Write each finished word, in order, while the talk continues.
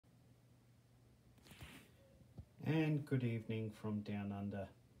and good evening from down under.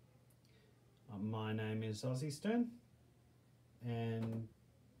 My name is Ozzy Stern, and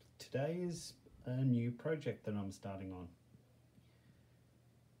today is a new project that I'm starting on.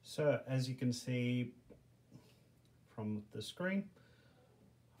 So as you can see from the screen,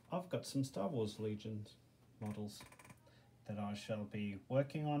 I've got some Star Wars Legions models that I shall be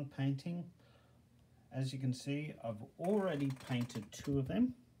working on painting. As you can see, I've already painted two of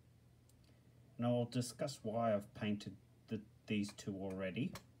them, and I'll discuss why I've painted these two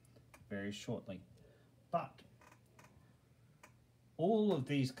already very shortly. But all of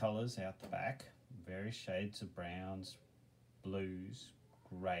these colours out the back, various shades of browns, blues,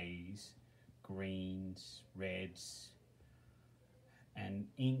 greys, greens, reds, and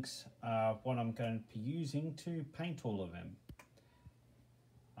inks are what I'm going to be using to paint all of them.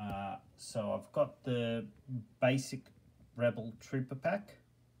 So I've got the basic Rebel Trooper pack.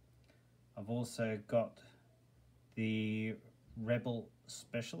 I've also got the Rebel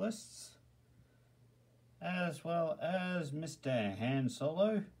Specialists, as well as Mr. Han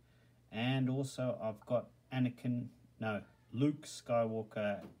Solo, and also I've got Luke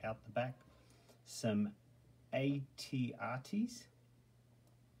Skywalker out the back, some AT-ATs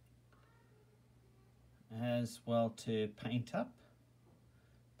as well to paint up.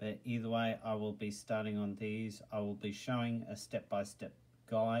 But either way, I will be starting on these. I will be showing a step-by-step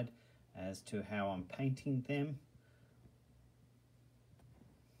guide as to how I'm painting them.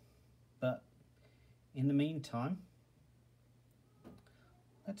 But in the meantime,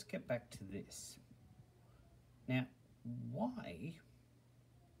 let's get back to this. Now, why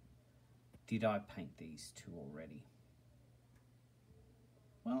did I paint these two already?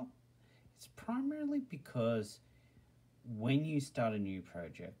 Well, it's primarily because when you start a new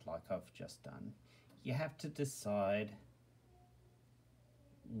project like I've just done, you have to decide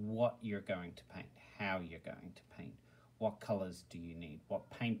what you're going to paint, how you're going to paint, what colours do you need, what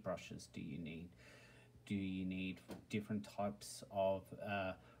paintbrushes do you need different types of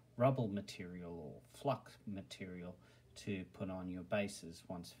rubble material or flux material to put on your bases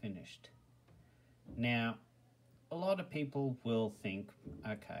once finished. Now, a lot of people will think,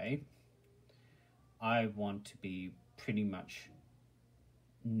 okay, I want to be pretty much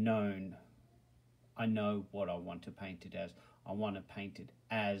known. I know what I want to paint it as. I want to paint it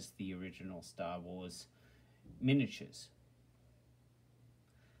as the original Star Wars miniatures.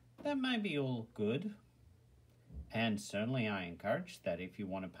 That may be all good, and certainly I encourage that if you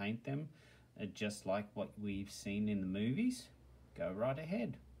want to paint them just like what we've seen in the movies, go right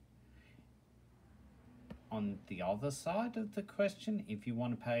ahead. On the other side of the question, if you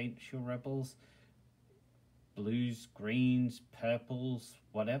want to paint your rebels blues, greens, purples,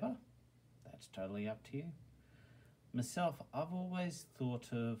 whatever, that's totally up to you. Myself, I've always thought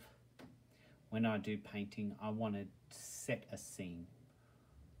of, when I do painting, I want to set a scene.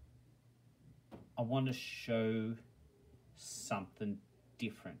 I want to show something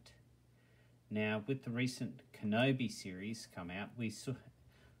different. Now, with the recent Kenobi series come out, we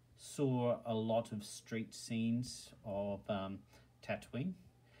saw a lot of street scenes of Tatooine,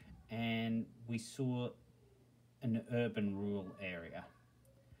 and we saw an urban rural area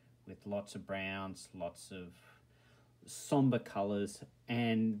with lots of browns, lots of somber colours,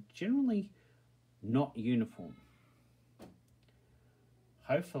 and generally not uniform.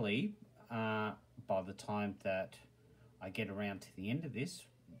 Hopefully, by the time that I get around to the end of this,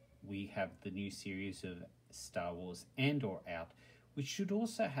 we have the new series of Star Wars Andor out, which should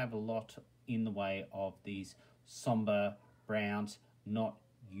also have a lot in the way of these somber browns, not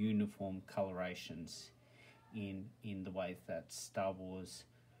uniform colorations in the way that Star Wars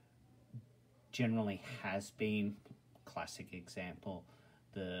generally has been. Classic example,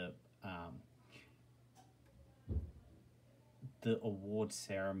 the award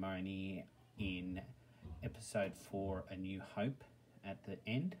ceremony in Episode 4, A New Hope, at the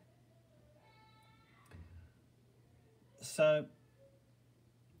end. So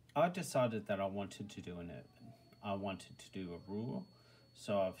I decided that I wanted to do an urban. I wanted to do a rural,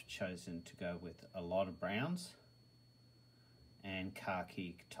 so I've chosen to go with a lot of browns and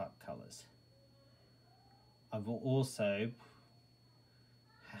khaki type colours. I've also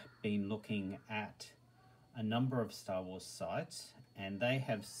been looking at a number of Star Wars sites, and they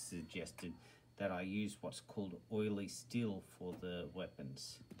have suggested that I use what's called oily steel for the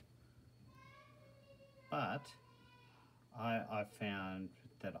weapons. But I found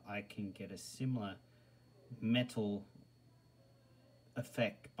that I can get a similar metal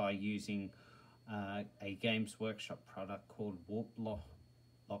effect by using a Games Workshop product called Warp Lock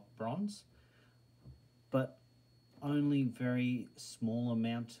Bronze, but only very small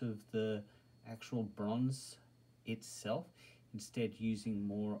amount of the actual bronze itself, instead using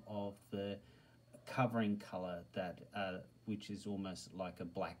more of the covering color that which is almost like a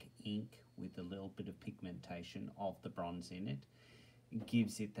black ink with a little bit of pigmentation of the bronze in it. It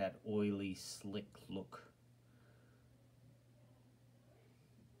gives it that oily, slick look.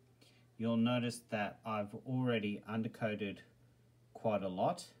 You'll notice that I've already undercoated quite a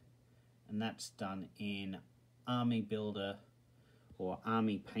lot, and that's done in Army Builder or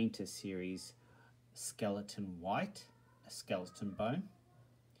Army Painter series Skeleton White, a skeleton bone.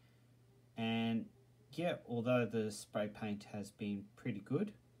 And yeah, although the spray paint has been pretty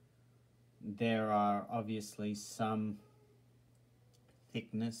good, there are obviously some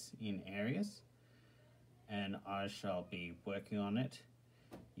thickness in areas, and I shall be working on it.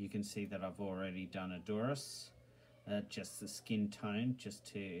 You can see that I've already done a Doris, just the skin tone, just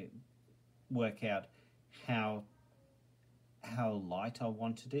to work out how light I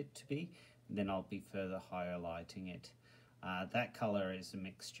wanted it to be, and then I'll be further highlighting it. That color is a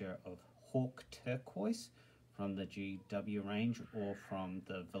mixture of Hawk Turquoise from the GW range or from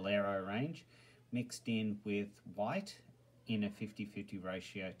the Valero range, mixed in with white in a 50-50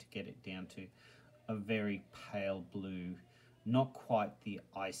 ratio to get it down to a very pale blue, not quite the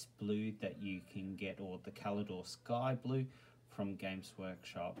ice blue that you can get, or the Calidor Sky Blue from Games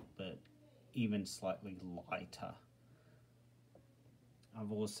Workshop, but even slightly lighter.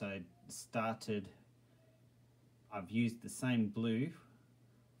 I've also I've used the same blue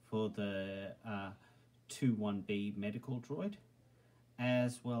for the 2-1B medical droid,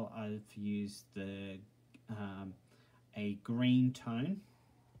 as well I've used the a green tone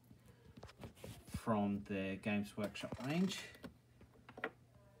from the Games Workshop range.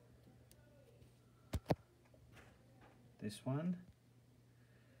 This one,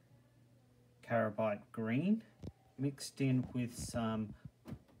 Carabite green, mixed in with some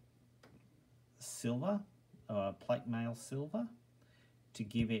silver, plate mail silver, to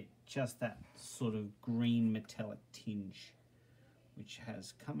give it just that sort of green metallic tinge, which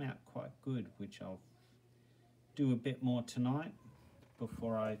has come out quite good, which I'll do a bit more tonight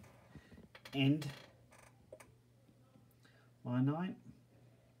before I end my night.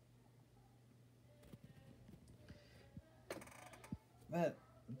 But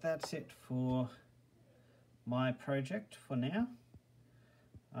that's it for my project for now.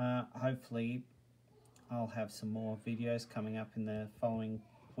 Hopefully I'll have some more videos coming up in the following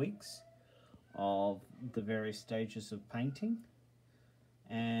weeks of the various stages of painting,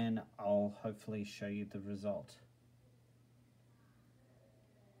 and I'll hopefully show you the result.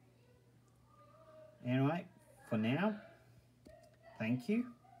 Anyway, for now, thank you,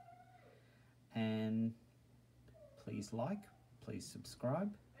 and please like, please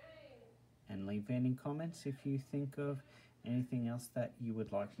subscribe, and leave any comments if you think of anything else that you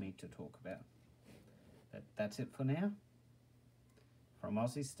would like me to talk about. But that's it for now. From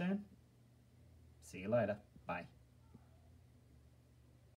Aussie Stern, see you later. Bye.